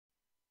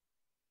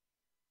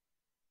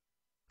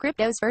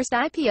Crypto's first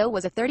IPO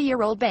was a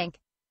 30-year-old bank.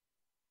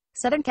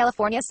 Southern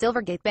California's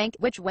Silvergate Bank,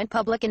 which went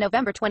public in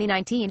November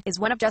 2019,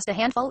 is one of just a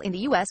handful in the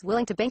U.S.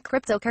 willing to bank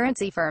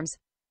cryptocurrency firms.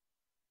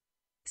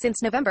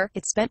 Since November,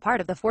 it's spent part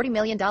of the $40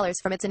 million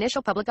from its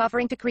initial public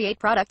offering to create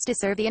products to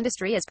serve the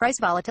industry as price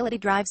volatility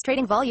drives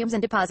trading volumes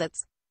and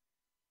deposits.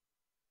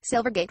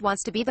 Silvergate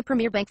wants to be the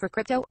premier bank for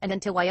crypto, and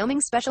until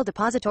Wyoming's special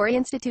depository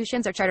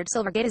institutions are chartered,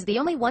 Silvergate is the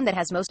only one that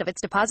has most of its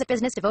deposit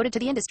business devoted to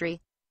the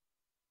industry.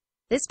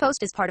 This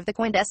post is part of the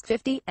CoinDesk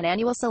 50, an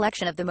annual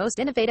selection of the most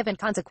innovative and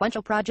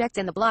consequential projects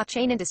in the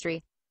blockchain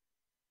industry.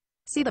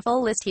 See the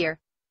full list here.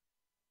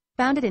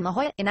 Founded in La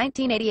Jolla in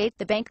 1988,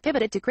 the bank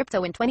pivoted to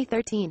crypto in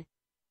 2013.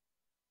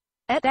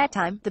 At that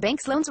time, the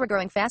bank's loans were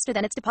growing faster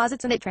than its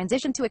deposits, and it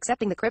transitioned to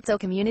accepting the crypto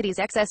community's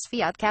excess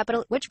fiat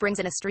capital, which brings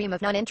in a stream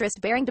of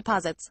non-interest-bearing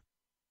deposits.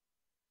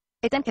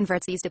 It then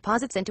converts these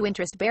deposits into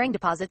interest-bearing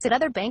deposits at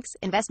other banks,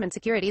 investment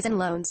securities, and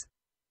loans.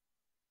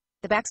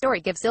 The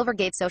backstory gives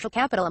Silvergate social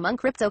capital among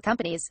crypto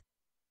companies.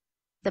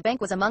 The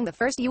bank was among the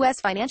first U.S.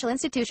 financial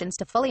institutions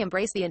to fully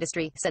embrace the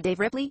industry, said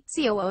Dave Ripley,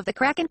 COO of the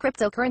Kraken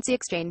cryptocurrency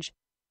exchange.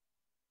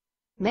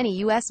 Many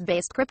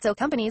U.S.-based crypto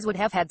companies would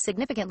have had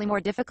significantly more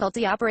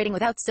difficulty operating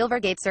without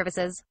Silvergate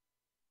services.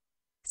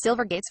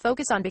 Silvergate's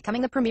focus on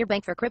becoming the premier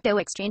bank for crypto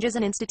exchanges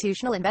and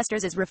institutional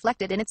investors is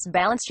reflected in its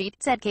balance sheet,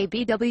 said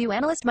KBW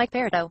analyst Mike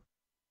Peritto.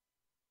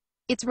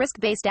 Its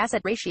risk-based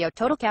asset ratio,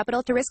 total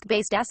capital to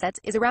risk-based assets,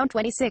 is around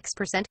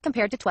 26%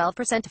 compared to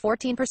 12% to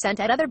 14%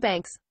 at other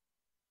banks.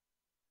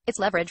 Its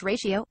leverage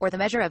ratio, or the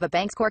measure of a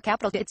bank's core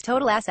capital to its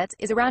total assets,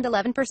 is around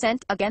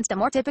 11% against a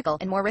more typical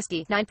and more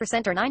risky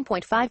 9% or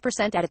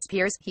 9.5% at its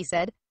peers, he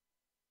said.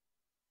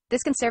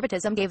 This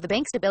conservatism gave the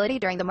bank stability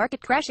during the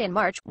market crash in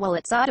March, while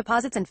it saw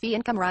deposits and fee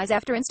income rise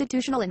after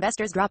institutional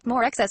investors dropped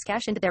more excess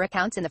cash into their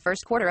accounts in the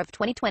first quarter of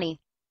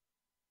 2020.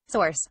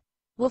 Source: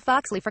 Wolf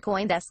Oxley for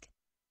CoinDesk.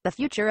 The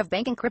future of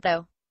banking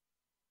crypto.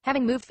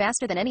 Having moved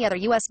faster than any other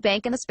U.S.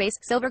 bank in the space,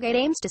 Silvergate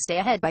aims to stay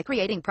ahead by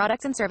creating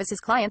products and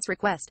services clients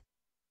request.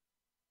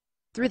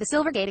 Through the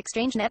Silvergate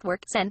Exchange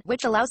Network, SEN,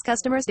 which allows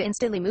customers to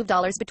instantly move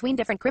dollars between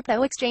different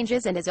crypto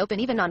exchanges and is open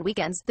even on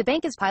weekends, the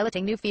bank is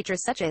piloting new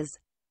features such as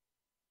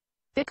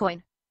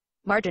Bitcoin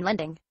margin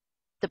lending.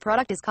 The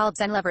product is called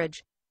SEN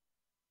Leverage.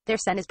 Their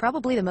SEN is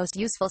probably the most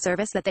useful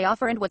service that they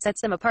offer and what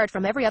sets them apart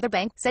from every other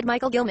bank, said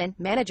Michael Gilman,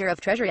 manager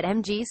of treasury at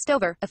MG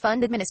Stover, a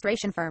fund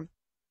administration firm.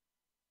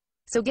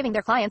 So giving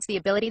their clients the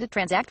ability to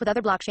transact with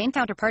other blockchain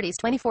counterparties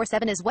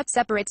 24/7 is what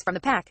separates from the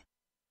pack.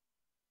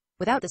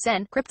 Without the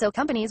SEN, crypto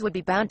companies would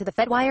be bound to the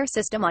Fedwire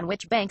system on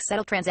which banks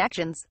settle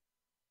transactions.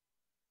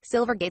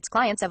 Silvergate's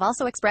clients have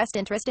also expressed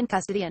interest in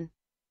custody and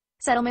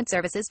settlement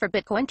services for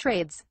Bitcoin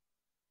trades.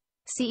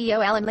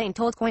 CEO Alan Lane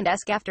told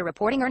CoinDesk after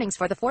reporting earnings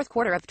for the fourth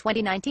quarter of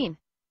 2019.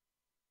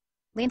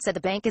 Lane said the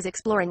bank is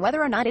exploring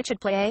whether or not it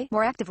should play a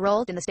more active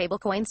role in the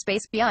stablecoin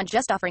space beyond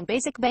just offering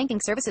basic banking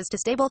services to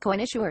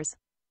stablecoin issuers.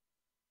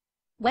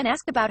 When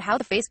asked about how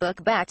the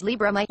Facebook-backed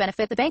Libra might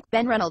benefit the bank,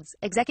 Ben Reynolds,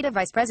 executive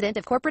vice president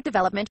of corporate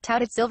development,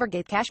 touted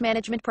Silvergate cash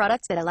management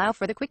products that allow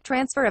for the quick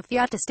transfer of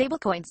fiat to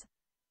stablecoins.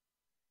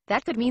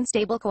 That could mean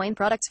stablecoin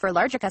products for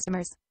larger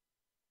customers.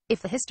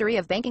 If the history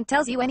of banking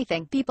tells you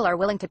anything, people are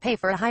willing to pay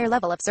for a higher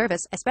level of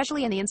service,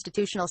 especially in the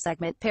institutional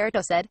segment,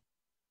 Peritto said.